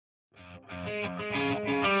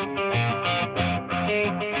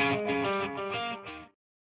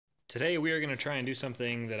Today we are going to try and do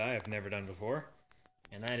something that I have never done before,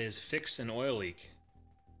 and that is fix an oil leak.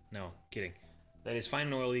 No, kidding. That is find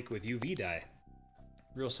an oil leak with UV dye.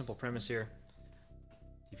 Real simple premise here.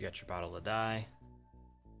 You've got your bottle of dye,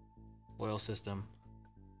 oil system,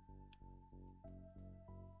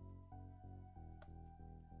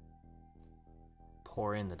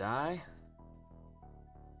 pour in the dye,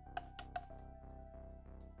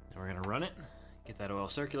 then we're going to run it, get that oil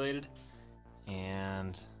circulated,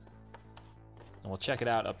 and we'll check it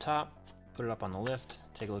out up top, put it up on the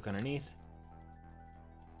lift, take a look underneath,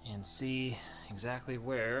 and see exactly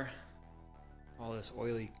where all this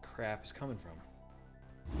oily crap is coming from.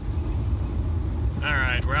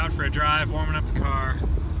 Alright, we're out for a drive, warming up the car.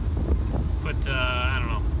 Put, I don't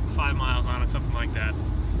know, 5 miles on it, something like that.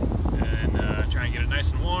 And try and get it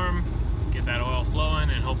nice and warm, get that oil flowing,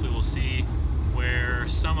 and hopefully we'll see where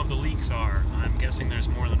some of the leaks are. I'm guessing there's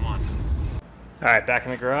more than one. Alright, back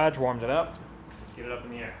in the garage, warmed it up. Get it up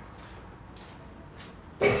in the air.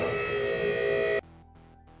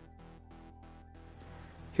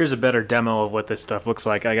 Here's a better demo of what this stuff looks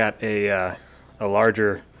like. I got a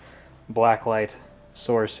larger black light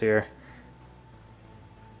source here,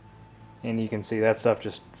 and you can see that stuff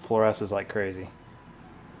just fluoresces like crazy.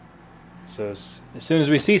 So as soon as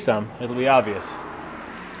we see some, it'll be obvious.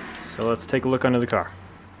 So let's take a look under the car.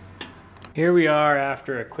 Here we are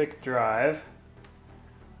after a quick drive.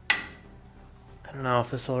 I don't know if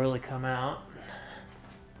this will really come out.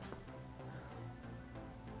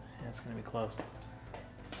 Yeah, it's gonna be close.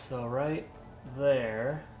 So right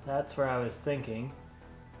there, that's where I was thinking.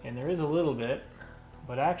 And there is a little bit,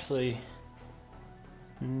 but actually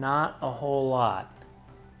not a whole lot.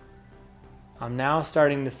 I'm now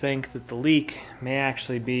starting to think that the leak may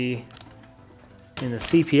actually be in the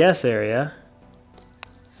CPS area.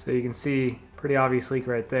 So you can see pretty obvious leak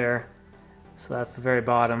right there. So that's the very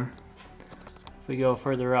bottom. If we go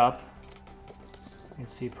further up, you can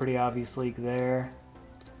see pretty obvious leak there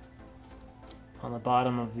on the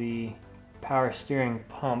bottom of the power steering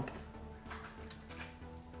pump.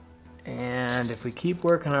 And if we keep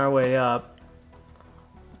working our way up,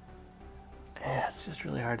 yeah, it's just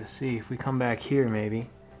really hard to see. If we come back here maybe,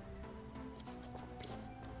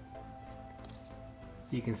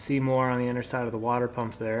 you can see more on the underside of the water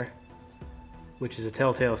pump there, which is a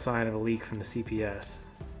telltale sign of a leak from the CPS.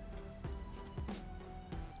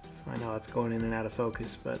 So I know it's going in and out of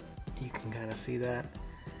focus, but you can kind of see that.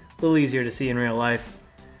 A little easier to see in real life.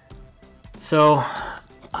 So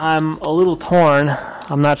I'm a little torn.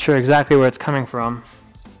 I'm not sure exactly where it's coming from.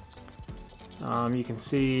 You can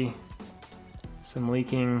see some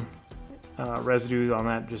leaking residue on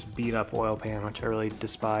that just beat up oil pan, which I really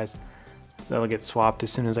despise. That'll get swapped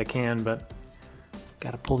as soon as I can, but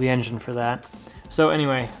gotta pull the engine for that. So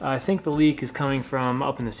anyway, I think the leak is coming from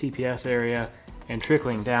up in the CPS area and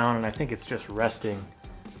trickling down, and I think it's just resting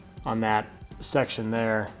on that section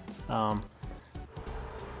there.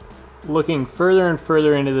 Looking further and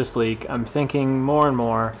further into this leak, I'm thinking more and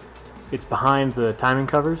more it's behind the timing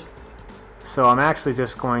covers. So I'm actually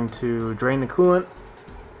just going to drain the coolant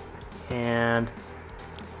and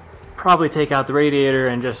probably take out the radiator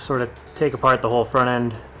and just sort of take apart the whole front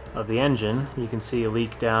end of the engine. You can see a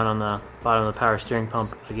leak down on the bottom of the power steering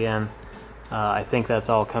pump again. I think that's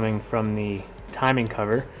all coming from the timing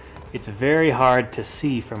cover. It's very hard to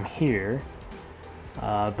see from here,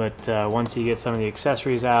 but once you get some of the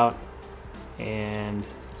accessories out and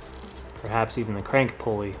perhaps even the crank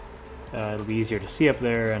pulley, it'll be easier to see up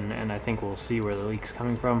there, and I think we'll see where the leak's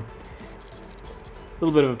coming from. A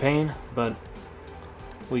little bit of a pain, but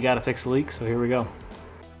we gotta fix the leak, so here we go.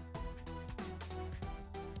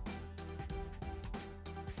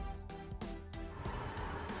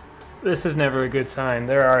 This is never a good sign.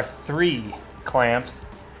 There are 3 clamps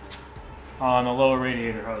on the lower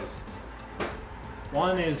radiator hose.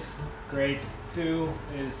 1 is great, 2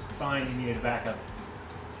 is fine, you need a backup.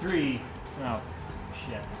 3, oh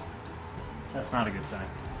shit. That's not a good sign.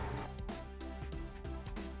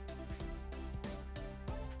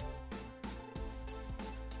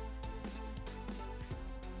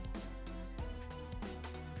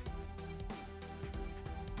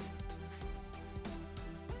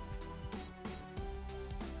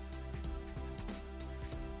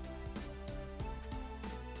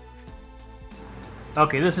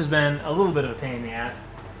 Okay, this has been a little bit of a pain in the ass.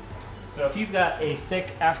 So if you've got a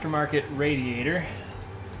thick aftermarket radiator,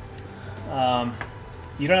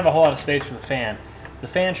 you don't have a whole lot of space for the fan. The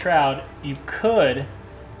fan shroud, you could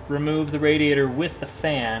remove the radiator with the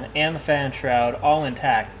fan and the fan shroud all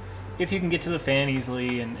intact. if you can get to the fan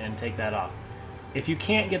easily and take that off. If you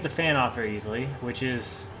can't get the fan off very easily, which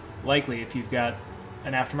is likely if you've got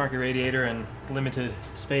an aftermarket radiator and limited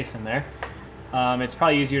space in there, it's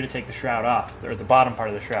probably easier to take the shroud off, or the bottom part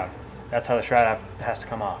of the shroud. That's how the shroud has to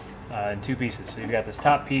come off, in two pieces. So you've got this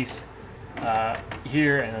top piece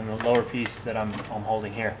here, and then the lower piece that I'm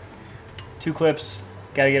holding here. Two clips,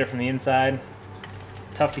 got to get it from the inside.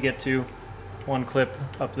 Tough to get to. One clip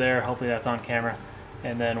up there, hopefully that's on camera,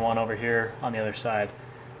 and then one over here on the other side.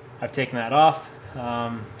 I've taken that off,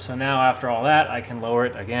 so now after all that I can lower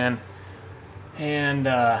it again, and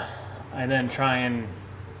then try and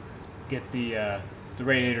get the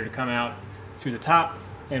radiator to come out through the top,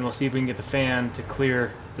 and we'll see if we can get the fan to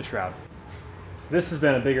clear the shroud. This has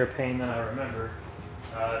been a bigger pain than I remember.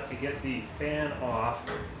 To get the fan off,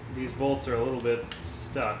 these bolts are a little bit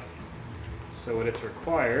stuck, so what it's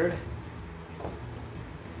required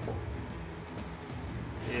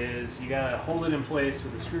is you gotta hold it in place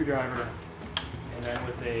with a screwdriver, and then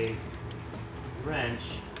with a wrench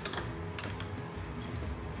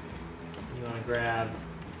you want to grab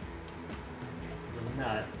the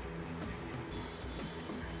nut,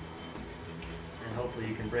 and hopefully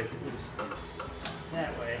you can break it loose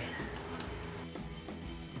that way.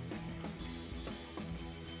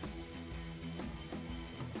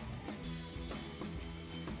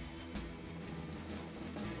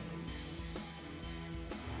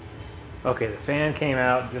 Okay, the fan came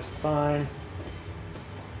out just fine.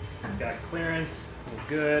 It's got clearance, we're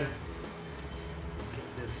good.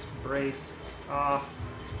 Get this brace off.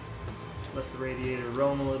 Let the radiator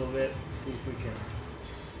roam a little bit, see if we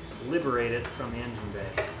can liberate it from the engine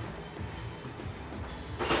bay.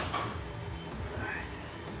 Alright.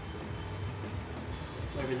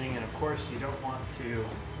 That's everything, and of course you don't want to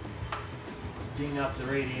ding up the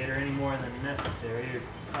radiator any more than necessary. You're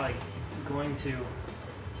probably going to,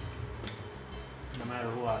 no matter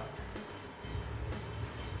what.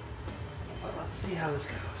 But let's see how this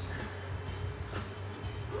goes.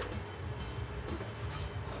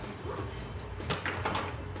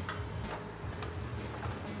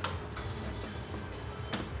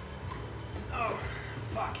 Oh,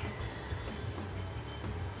 fuck.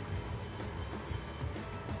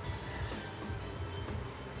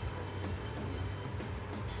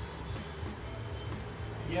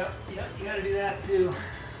 Yep, you gotta do that too.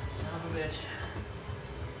 Son of a bitch.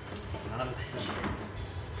 Son of a bitch.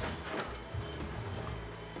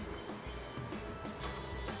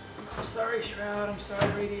 I'm sorry, shroud. I'm sorry,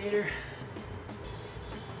 radiator.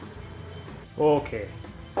 Okay.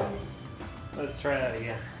 Let's try that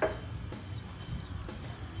again.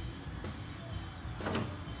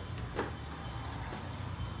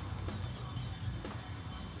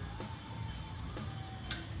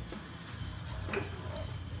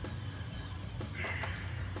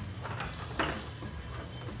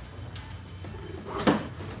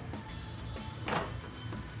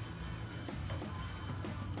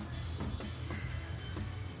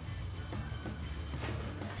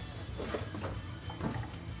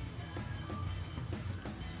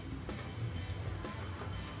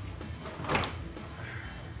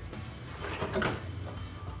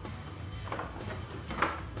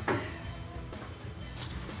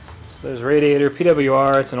 So there's radiator,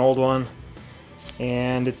 PWR, it's an old one,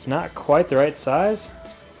 and it's not quite the right size.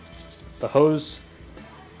 The hose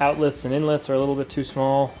outlets and inlets are a little bit too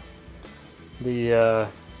small. The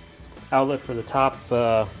outlet for the top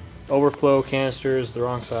overflow canister is the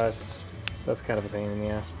wrong size. That's kind of a pain in the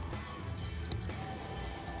ass.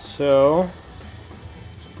 So,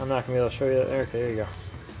 I'm not going to be able to show you that there. Okay, there you go.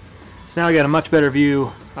 So now I got a much better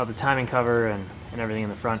view of the timing cover and everything in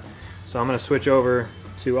the front. So I'm going to switch over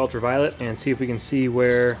to ultraviolet and see if we can see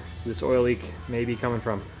where this oil leak may be coming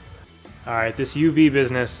from. Alright, this UV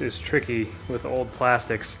business is tricky with old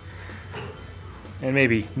plastics, and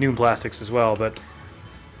maybe new plastics as well, but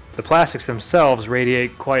the plastics themselves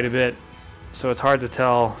radiate quite a bit, so it's hard to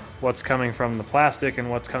tell what's coming from the plastic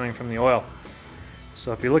and what's coming from the oil.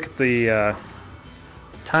 So if you look at the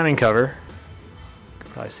timing cover, you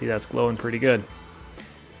can probably see that's glowing pretty good.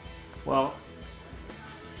 Well,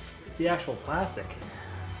 it's the actual plastic.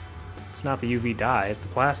 It's not the UV dye, it's the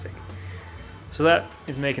plastic. So that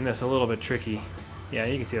is making this a little bit tricky. Yeah,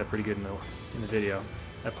 you can see that pretty good in the video.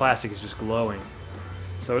 That plastic is just glowing.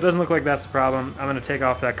 So it doesn't look like that's the problem. I'm going to take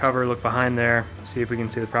off that cover, look behind there, see if we can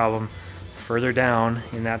see the problem further down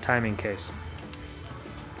in that timing case.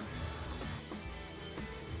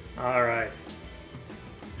 Alright.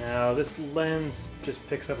 Now this lens just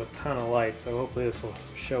picks up a ton of light, so hopefully this will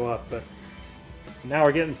show up, but now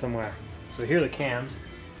we're getting somewhere. So here are the cam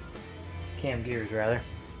gears rather,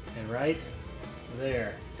 and right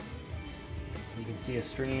there You can see a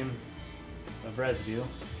stream of residue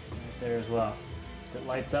right there as well. It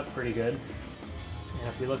lights up pretty good. And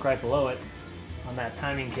if we look right below it on that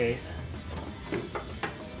timing case,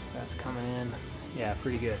 that's coming in, yeah,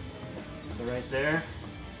 pretty good. So right there,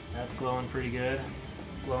 that's glowing pretty good.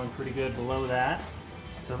 Glowing pretty good below that.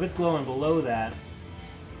 So if it's glowing below that,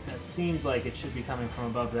 that seems like it should be coming from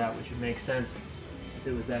above that, which would make sense if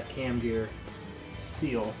it was that cam gear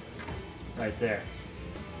seal right there.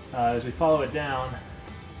 As we follow it down,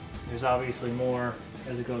 there's obviously more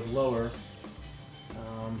as it goes lower.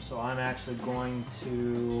 So I'm actually going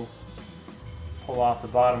to pull off the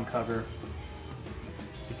bottom cover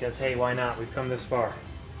because, hey, why not? We've come this far.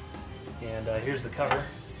 And here's the cover.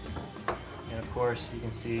 And of course, you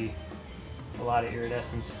can see a lot of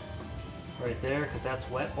iridescence right there because that's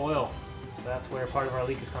wet oil. So that's where part of our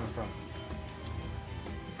leak is coming from.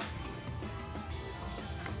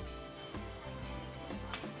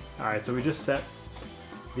 Alright, so we just set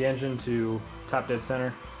the engine to top dead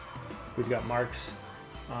center. We've got marks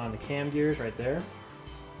on the cam gears right there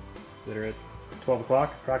that are at 12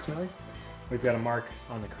 o'clock approximately. We've got a mark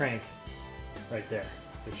on the crank right there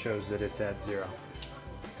that shows that it's at 0.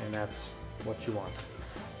 And that's what you want.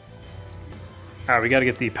 Alright, we got to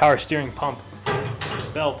get the power steering pump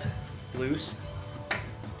belt loose.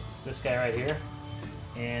 It's this guy right here.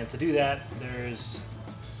 And to do that, there's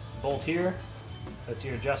a bolt here. That's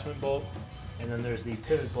your adjustment bolt. And then there's the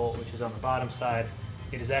pivot bolt, which is on the bottom side.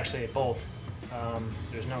 It is actually a bolt.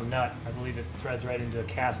 There's no nut. I believe it threads right into a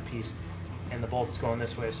cast piece, and the bolt is going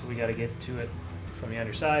this way, so we got to get to it from the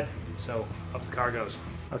underside. So up the car goes.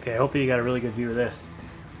 Okay, hopefully you got a really good view of this.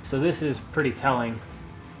 So this is pretty telling.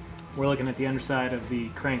 We're looking at the underside of the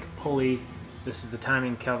crank pulley. This is the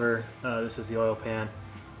timing cover. This is the oil pan.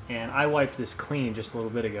 And I wiped this clean just a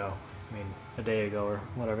little bit ago. I mean, a day ago or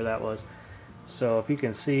whatever that was. So if you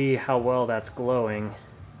can see how well that's glowing,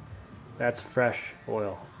 that's fresh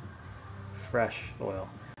oil. Fresh oil.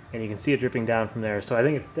 And you can see it dripping down from there. So I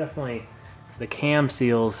think it's definitely the cam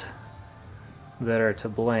seals that are to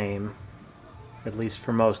blame, at least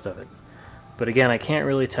for most of it. But again, I can't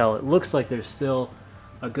really tell. It looks like there's still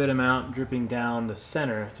a good amount dripping down the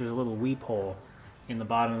center. There's a little weep hole in the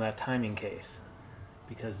bottom of that timing case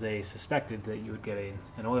because they suspected that you would get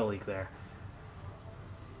an oil leak there.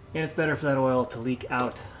 And it's better for that oil to leak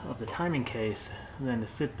out of the timing case than to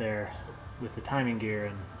sit there with the timing gear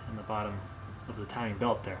and the bottom of the timing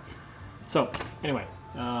belt there. So anyway,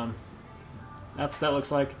 that's what that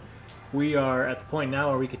looks like. We are at the point now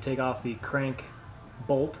where we could take off the crank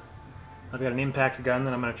bolt. I've got an impact gun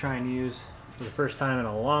that I'm going to try and use for the first time in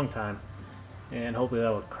a long time, and hopefully that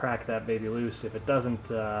will crack that baby loose. If it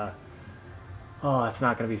doesn't, oh, it's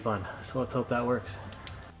not going to be fun. So let's hope that works.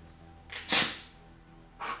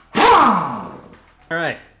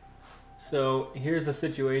 Alright, so here's the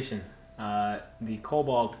situation. The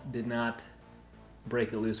cobalt did not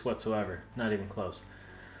break it loose whatsoever, not even close.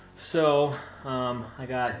 So I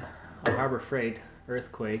got a Harbor Freight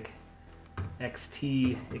Earthquake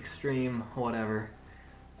XT Extreme whatever.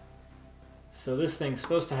 So this thing's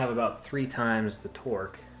supposed to have about 3 times the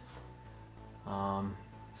torque.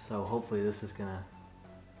 So hopefully this is gonna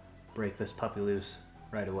break this puppy loose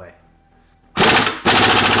right away.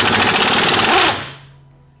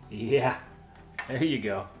 Yeah, there you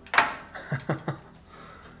go.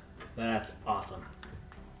 That's awesome.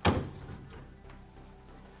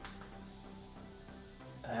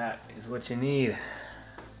 That is what you need.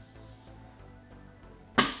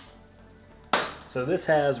 So this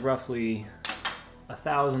has roughly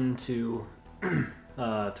 1,000 to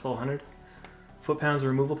 1,200 foot-pounds of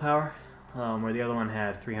removal power, where the other one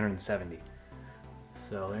had 370.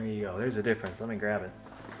 So there you go. There's a difference. Let me grab it.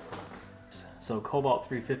 So Cobalt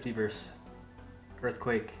 350 versus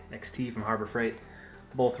Earthquake XT from Harbor Freight.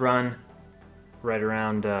 Both run right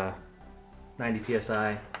around 90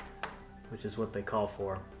 psi, which is what they call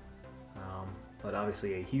for. But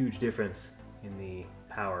obviously a huge difference in the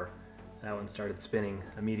power. That one started spinning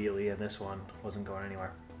immediately and this one wasn't going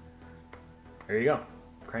anywhere. There you go.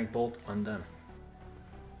 Crank bolt undone.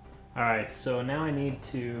 Alright, so now I need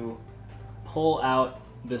to pull out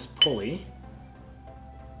this pulley.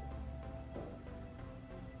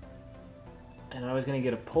 And I was going to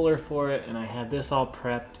get a puller for it, and I had this all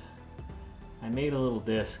prepped. I made a little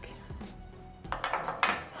disc.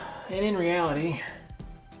 And in reality,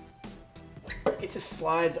 it just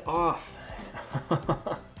slides off.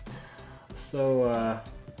 So, I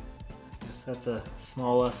guess that's a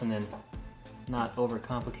small lesson in not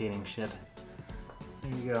overcomplicating shit.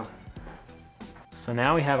 There you go. So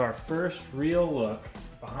now we have our first real look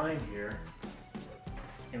behind here,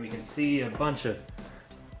 and we can see a bunch of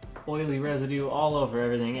oily residue all over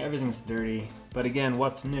everything. Everything's dirty. But again,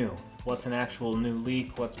 what's new? What's an actual new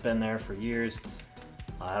leak? What's been there for years?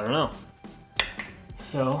 I don't know.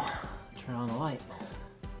 So, turn on the light.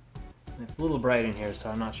 It's a little bright in here, so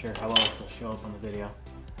I'm not sure how well this will show up on the video.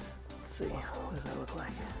 Let's see, what does that look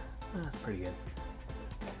like? Oh, that's pretty good.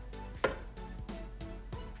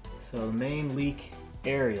 So the main leak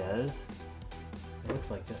areas, it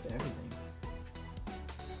looks like just everything.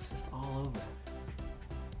 It's just all over.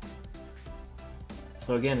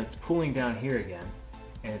 So again, it's pooling down here again,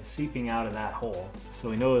 and it's seeping out of that hole. So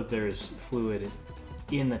we know that there's fluid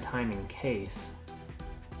in the timing case.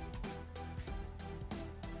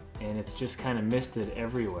 And it's just kind of misted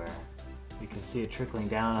everywhere. You can see it trickling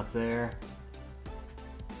down up there.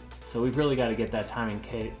 So we've really got to get that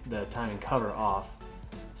the timing cover off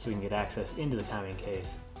so we can get access into the timing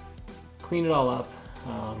case. Clean it all up.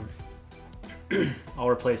 I'll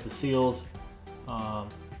replace the seals.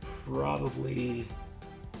 Probably,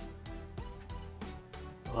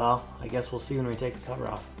 well, I guess we'll see when we take the cover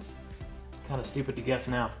off. Kind of stupid to guess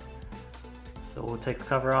now. So we'll take the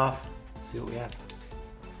cover off, see what we have.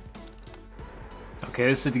 Okay,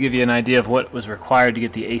 this is to give you an idea of what was required to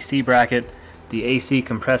get the AC bracket. The AC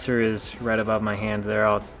compressor is right above my hand there.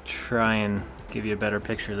 I'll try and give you a better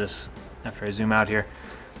picture of this after I zoom out here.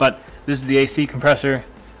 But this is the AC compressor.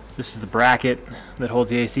 This is the bracket that holds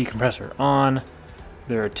the AC compressor on.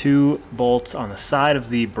 There are 2 bolts on the side of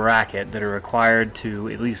the bracket that are required to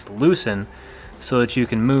at least loosen so that you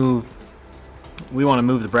can move. We want to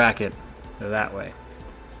move the bracket that way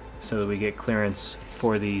so that we get clearance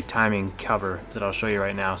for the timing cover that I'll show you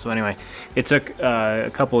right now. So anyway, it took a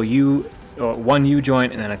couple one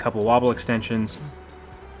U-joint and then a couple wobble extensions.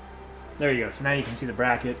 There you go. So now you can see the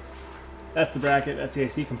bracket. That's the bracket. That's the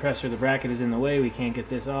AC compressor. The bracket is in the way. We can't get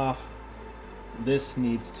this off. This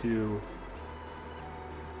needs to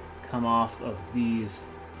come off of these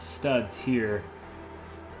studs here.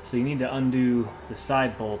 So you need to undo the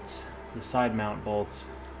side bolts, the side mount bolts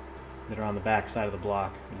that are on the back side of the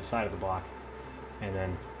block, or the side of the block. And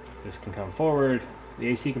then this can come forward. The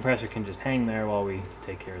AC compressor can just hang there while we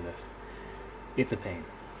take care of this. It's a pain.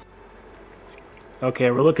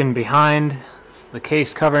 Okay, we're looking behind the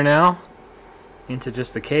case cover now, into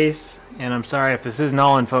just the case. And I'm sorry if this isn't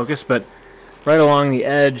all in focus, but right along the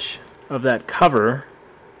edge of that cover,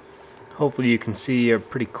 hopefully you can see a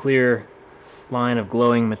pretty clear line of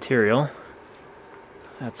glowing material.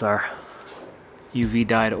 That's our UV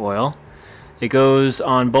dyed oil. It goes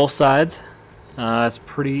on both sides. That's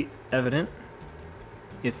pretty evident.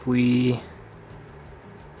 If we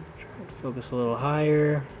try to focus a little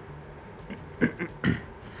higher,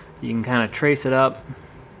 you can kind of trace it up.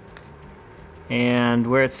 And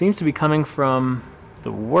where it seems to be coming from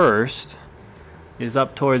the worst is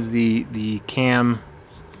up towards the cam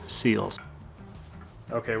seals.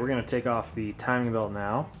 Okay, we're going to take off the timing belt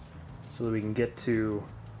now so that we can get to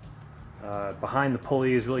behind the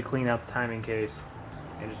pulleys, really clean out the timing case,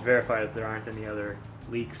 and just verify that there aren't any other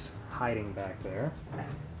leaks hiding back there.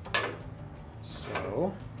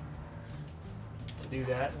 So, to do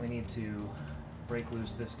that, we need to break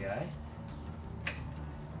loose this guy.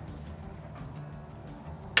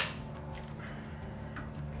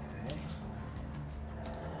 Okay.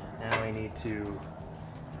 Now we need to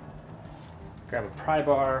grab a pry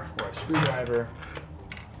bar or a screwdriver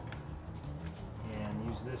and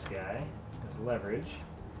use this guy as leverage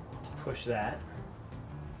to push that.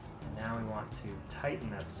 And now we want to tighten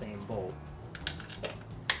that same bolt.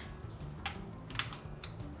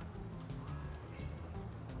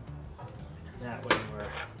 And that way we're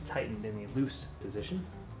tightened in the loose position.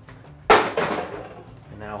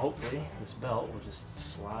 And now hopefully this belt will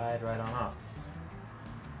just slide right on off.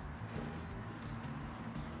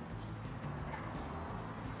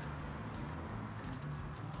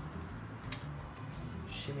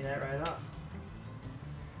 Shimmy that right off.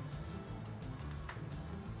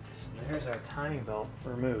 So there's our timing belt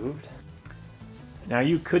removed. Now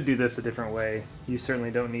you could do this a different way. You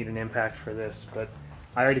certainly don't need an impact for this, but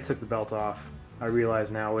I already took the belt off. I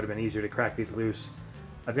realize now it would have been easier to crack these loose.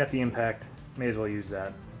 I've got the impact, may as well use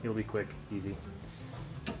that. It'll be quick, easy.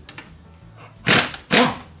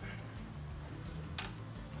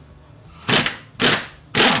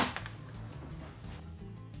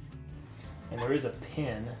 And there is a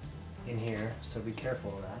pin in here, so be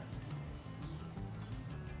careful of that.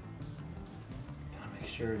 Gotta make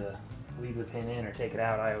sure to leave the pin in or take it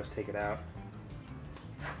out. I always take it out.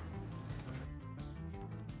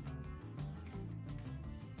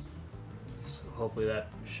 So hopefully that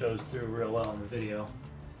shows through real well in the video.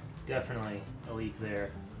 Definitely a leak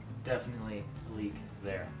there. Definitely a leak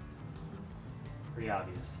there. Pretty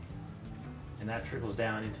obvious. and that trickles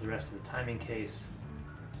down into the rest of the timing case,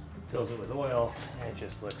 fills it with oil, and it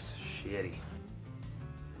just looks shitty.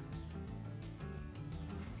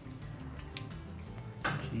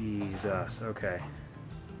 Jesus, okay.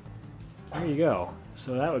 There you go.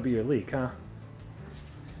 So that would be your leak, huh?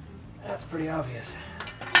 That's pretty obvious.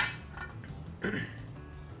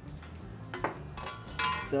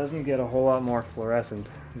 Doesn't get a whole lot more fluorescent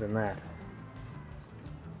than that.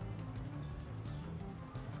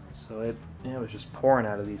 So it was just pouring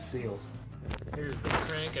out of these seals. Here's the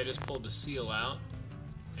crank. I just pulled the seal out,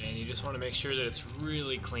 and you just want to make sure that it's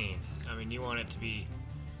really clean. I mean, you want it to be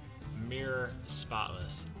mirror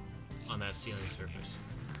spotless on that sealing surface.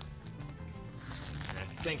 And I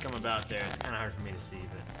think I'm about there. It's kind of hard for me to see,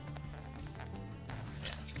 but yeah,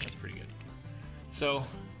 that's pretty good. So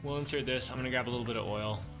we'll insert this. I'm going to grab a little bit of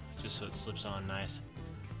oil just so it slips on nice.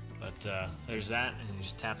 But there's that, and you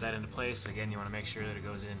just tap that into place. Again, you want to make sure that it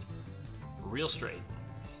goes in real straight.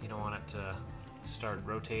 You don't want it to start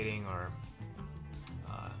rotating or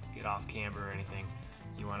get off camber or anything.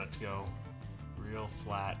 You want it to go real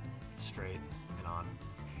flat, straight, and on.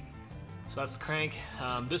 So that's the crank.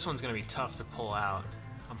 This one's going to be tough to pull out.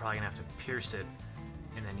 I'm probably going to have to pierce it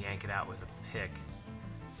and then yank it out with a pick.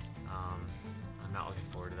 I'm not looking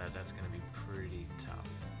forward to that. That's going to be pretty tough.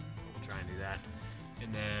 We'll try and do that.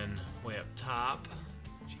 And then way up top,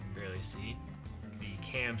 which you can barely see, the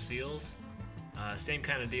cam seals. Same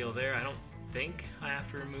kind of deal there. I don't think I have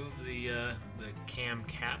to remove the cam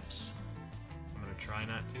caps. I'm going to try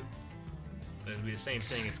not to. But it'll be the same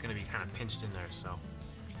thing. It's going to be kind of pinched in there, so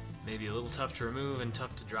maybe a little tough to remove and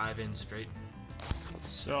tough to drive in straight.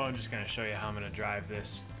 So I'm just going to show you how I'm going to drive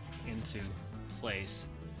this into place.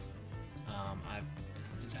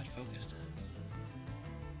 Is that focused?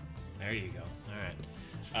 There you go.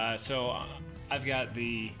 All right. So I've got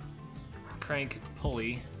the crank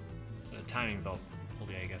pulley, the timing belt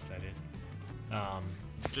pulley, I guess that is,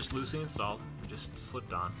 just loosely installed, just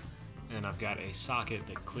slipped on. And I've got a socket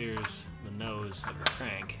that clears the nose of the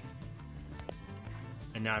crank.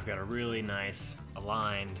 And now I've got a really nice,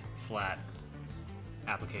 aligned, flat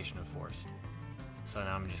application of force. So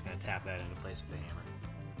now I'm just going to tap that into place with a hammer.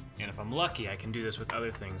 And if I'm lucky, I can do this with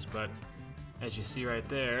other things, but as you see right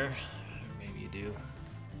there, or maybe you do,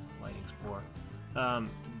 lighting's poor,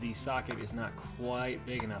 the socket is not quite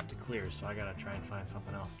big enough to clear, so I gotta try and find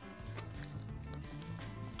something else.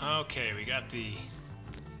 Okay, we got the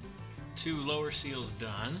two lower seals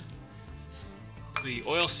done. The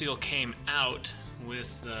oil seal came out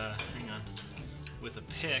with, with a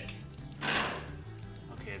pick.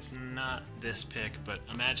 Okay, it's not this pick, but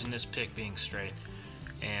imagine this pick being straight.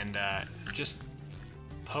 And just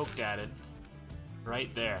poked at it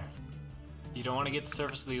right there. You don't want to get the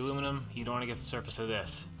surface of the aluminum, you don't want to get the surface of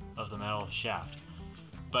this, of the metal shaft.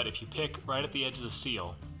 But if you pick right at the edge of the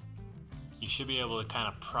seal, you should be able to kind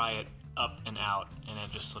of pry it up and out, and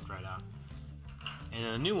it just slipped right out. And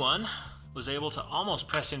the new one was able to almost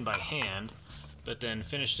press in by hand, but then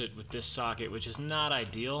finished it with this socket, which is not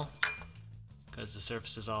ideal because the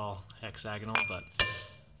surface is all hexagonal, but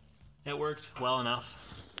it worked well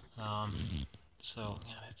enough. So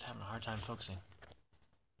yeah, it's having a hard time focusing.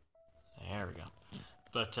 There we go.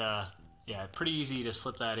 But yeah, pretty easy to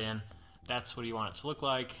slip that in. That's what you want it to look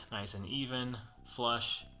like, nice and even,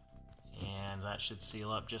 flush, and that should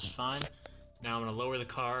seal up just fine. Now I'm going to lower the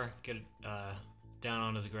car, get it down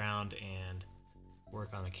onto the ground, and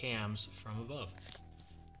work on the cams from above.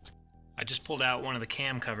 I just pulled out one of the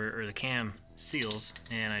cam cover, or the cam seals,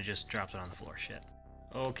 and I just dropped it on the floor. Shit.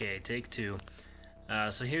 Okay, take two.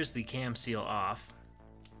 So here's the cam seal off.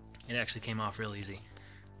 It actually came off real easy.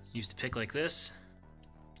 Used a pick like this,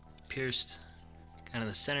 pierced kind of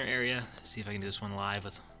the center area. See if I can do this one live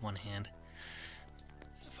with one hand.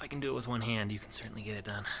 If I can do it with one hand, you can certainly get it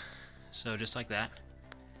done. So just like that.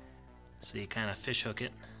 So you kind of fish hook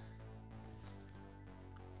it.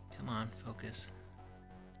 Come on, focus.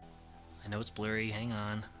 I know it's blurry, hang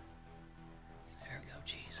on. There we go,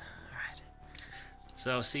 jeez. Alright.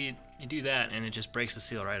 So see, you do that and it just breaks the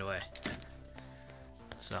seal right away.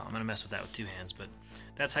 So I'm gonna mess with that with two hands, but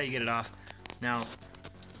that's how you get it off. Now,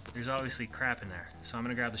 there's obviously crap in there. So I'm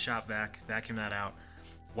gonna grab the shop vac, vacuum that out,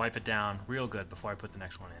 wipe it down real good before I put the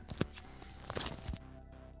next one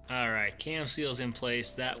in. Alright, cam seal's in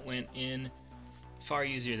place. That went in far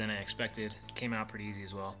easier than I expected. Came out pretty easy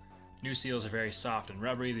as well. New seals are very soft and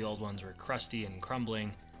rubbery. The old ones were crusty and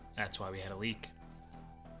crumbling. That's why we had a leak.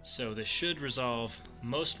 So this should resolve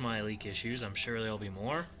most of my leak issues. I'm sure there'll be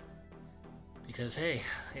more. Because hey,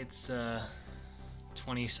 it's a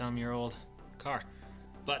 20-some-year-old car.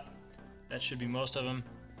 But that should be most of them.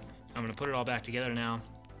 I'm going to put it all back together now.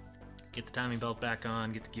 get the timing belt back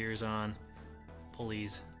on, get the gears on,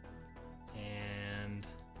 pulleys, and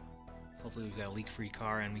hopefully we've got a leak-free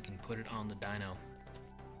car and we can put it on the dyno.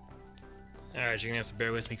 Alright, you're gonna have to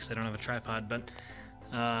bear with me because I don't have a tripod, but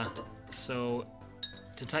so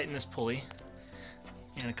to tighten this pulley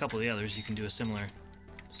and a couple of the others, you can do a similar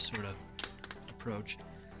sort of approach.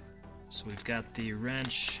 So we've got the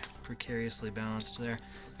wrench precariously balanced there.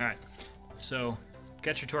 Alright, so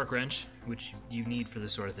got your torque wrench, which you need for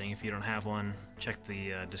this sort of thing. If you don't have one, check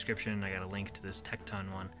the description. I got a link to this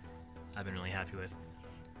Tecton one I've been really happy with.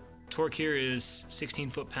 Torque here is 16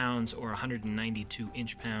 foot-pounds or 192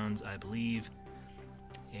 inch-pounds, I believe.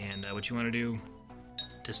 And what you want to do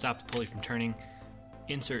to stop the pulley from turning,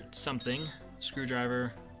 insert something,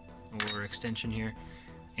 screwdriver or extension here,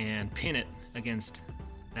 and pin it against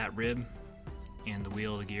that rib and the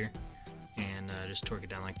wheel of the gear, and just torque it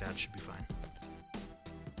down like that. Should be fine.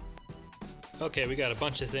 Okay, we got a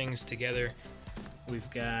bunch of things together. We've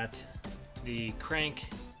got the crank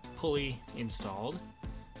pulley installed.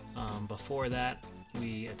 Before that,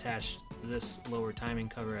 we attached this lower timing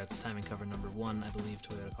cover. That's timing cover number 1, I believe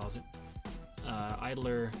Toyota calls it.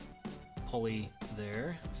 Idler pulley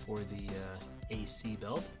there for the AC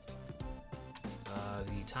belt.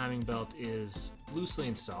 The timing belt is loosely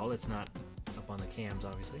installed. It's not up on the cams,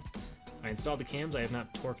 obviously. I installed the cams. I have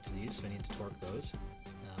not torqued these, so I need to torque those.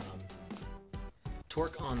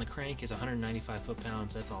 Torque on the crank is 195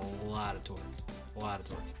 foot-pounds. That's a lot of torque. A lot of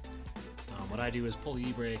torque. What I do is pull the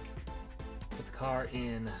e-brake, put the car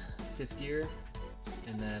in 5th gear,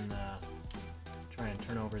 and then try and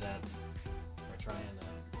turn over that, or try and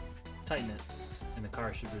tighten it, and the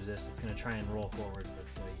car should resist. It's going to try and roll forward, but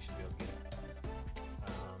you should be able to get it.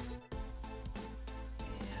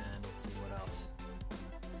 And let's see what else.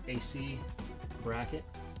 AC bracket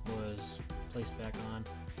was placed back on.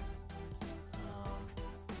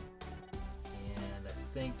 And I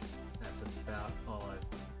think that's about all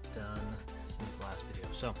I've done since the last video.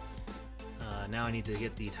 So now I need to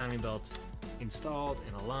get the timing belt installed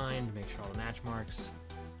and aligned, make sure all the match marks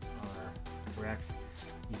are correct.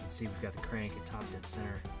 You can see we've got the crank at top dead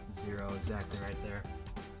center, 0 exactly right there.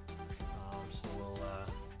 So we'll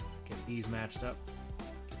get these matched up,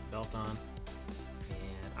 get the belt on,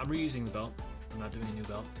 and I'm reusing the belt. I'm not doing a new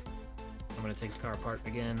belt. I'm going to take the car apart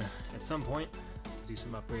again at some point to do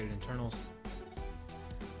some upgraded internals.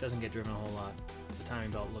 Doesn't get driven a whole lot. The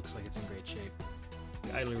timing belt looks like it's in great shape.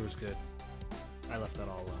 The idler was good. I left that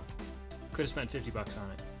all alone. Could have spent 50 bucks on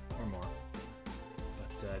it, or more,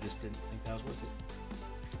 but I just didn't think that was worth it.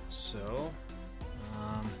 So,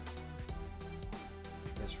 I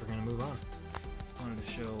guess we're gonna move on. I wanted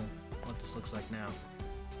to show what this looks like now.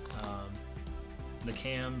 The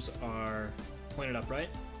cams are pointed upright,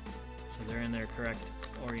 so they're in their correct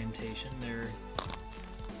orientation. They're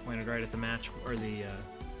pointed right at the match, or the,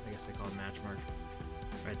 I guess they call it match mark,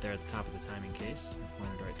 right there at the top of the timing case. I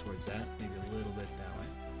pointed right towards that, maybe a little bit that way.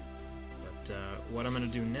 But what I'm going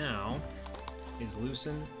to do now is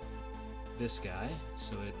loosen this guy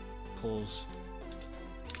so it pulls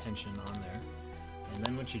tension on there. And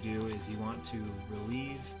then what you do is you want to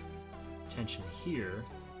relieve tension here.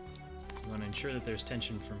 You want to ensure that there's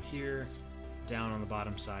tension from here down on the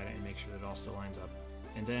bottom side and make sure that it all still lines up.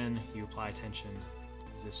 And then you apply tension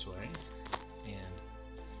this way and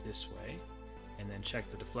this way, and then check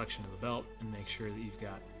the deflection of the belt and make sure that you've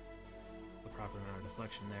got the proper amount of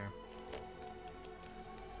deflection there.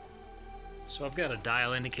 So I've got a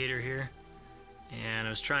dial indicator here, and I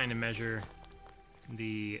was trying to measure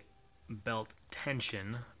the belt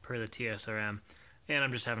tension per the TSRM, and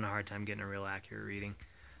I'm just having a hard time getting a real accurate reading.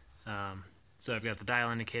 So I've got the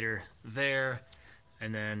dial indicator there,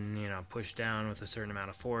 and then, you know, push down with a certain amount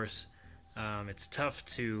of force. It's tough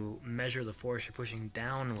to measure the force you're pushing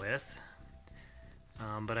down with,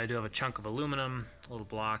 but I do have a chunk of aluminum, a little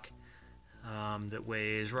block, that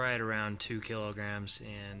weighs right around 2 kilograms,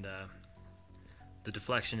 and the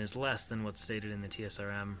deflection is less than what's stated in the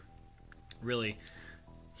TSRM. Really,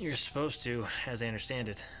 you're supposed to, as I understand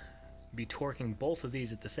it, be torquing both of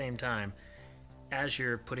these at the same time as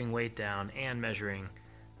you're putting weight down and measuring.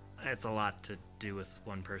 It's a lot to do with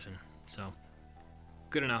one person, so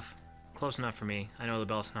good enough. Close enough for me. I know the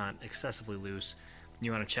belt's not excessively loose.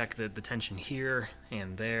 You want to check that the tension here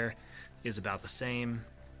and there is about the same,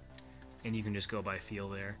 and you can just go by feel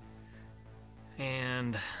there.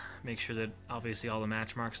 And make sure that obviously all the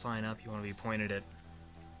match marks line up. You want to be pointed at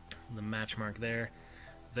the match mark there,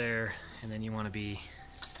 there, and then you want to be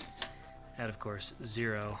at, of course,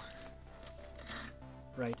 0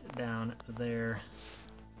 right down there.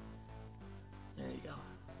 There you go.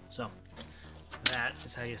 So that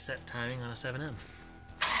is how you set timing on a 7M.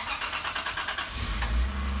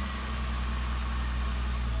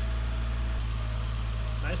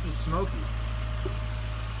 Nice and smoky.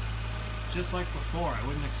 Just like before, I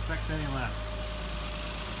wouldn't expect any less.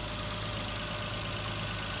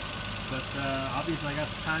 But obviously I got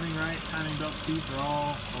the timing right. Timing belt teeth are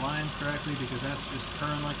all aligned correctly because that's just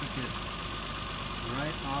purring like a kid.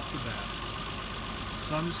 Right off the bat.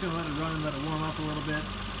 So I'm just going to let it run and let it warm up a little bit.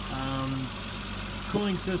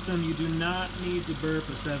 Cooling system, you do not need to burp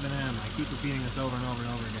a 7M. I keep repeating this over and over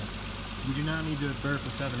and over again. You do not need to burp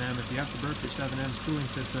a 7M. If you have to burp your 7M's cooling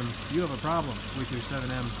system, you have a problem with your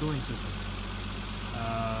 7M cooling system.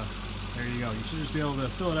 There you go. You should just be able to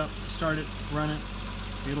fill it up, start it, run it.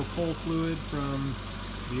 It'll pull fluid from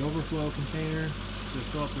the overflow container to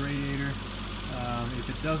fill up the radiator. If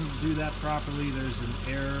it doesn't do that properly, there's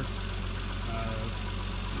an air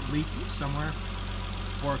leak somewhere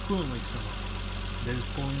or a coolant leak somewhere that is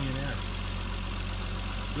pulling in air.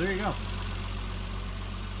 So there you go.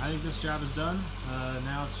 I think this job is done.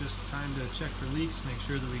 Now it's just time to check for leaks, make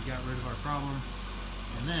sure that we got rid of our problem,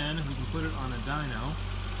 and then we can put it on a dyno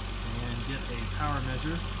and get a power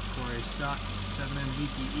measure for a stock 7M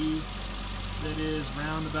VTE that is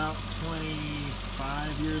round about 25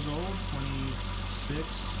 years old, 26,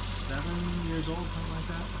 7 years old, something like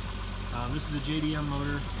that. This is a JDM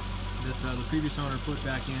motor that the previous owner put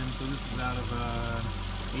back in, so this is out of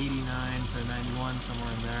 89 to 91, somewhere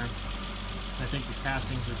in there. I think the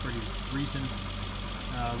castings are pretty recent,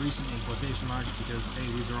 recent in quotation marks because, hey,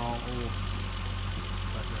 these are all old.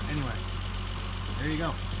 But anyway, there you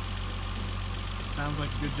go. Sounds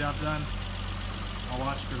like a good job done. I'll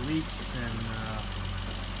watch for leaks, and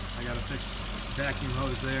I gotta fix vacuum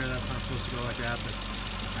hose there. That's not supposed to go like that, but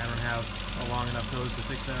I don't have a long enough hose to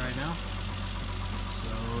fix that right now.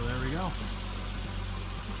 So there we go.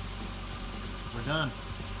 We're done.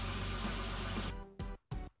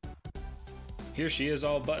 Here she is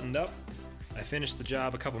all buttoned up. I finished the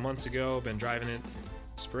job a couple months ago, been driving it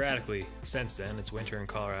sporadically since then. It's winter in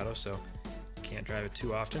Colorado, so can't drive it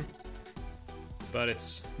too often. But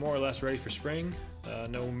it's more or less ready for spring.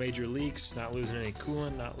 No major leaks, not losing any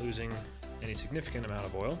coolant, not losing any significant amount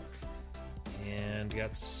of oil. And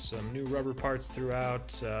got some new rubber parts throughout,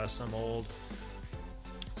 some old,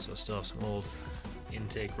 so still have some old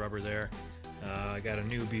intake rubber there. I got a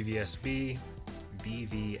new BVSV,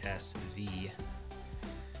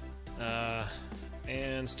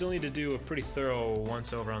 and still need to do a pretty thorough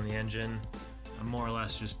once over on the engine. I'm more or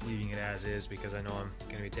less just leaving it as is because I know I'm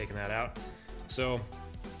going to be taking that out. So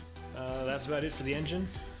that's about it for the engine.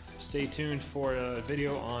 Stay tuned for a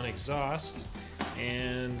video on exhaust,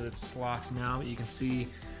 and it's locked now, but you can see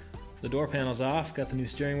the door panel's off. Got the new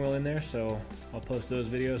steering wheel in there, so I'll post those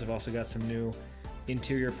videos. I've also got some new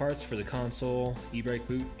interior parts for the console, e-brake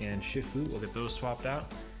boot, and shift boot. We'll get those swapped out.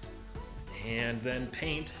 And then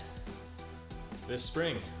paint this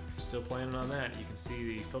spring. Still planning on that. You can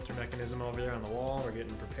see the filter mechanism over there on the wall. We're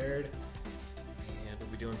getting prepared, and we'll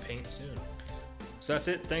be doing paint soon. So that's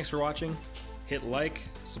it. Thanks for watching. Hit like,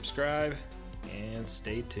 subscribe, and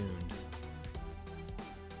stay tuned.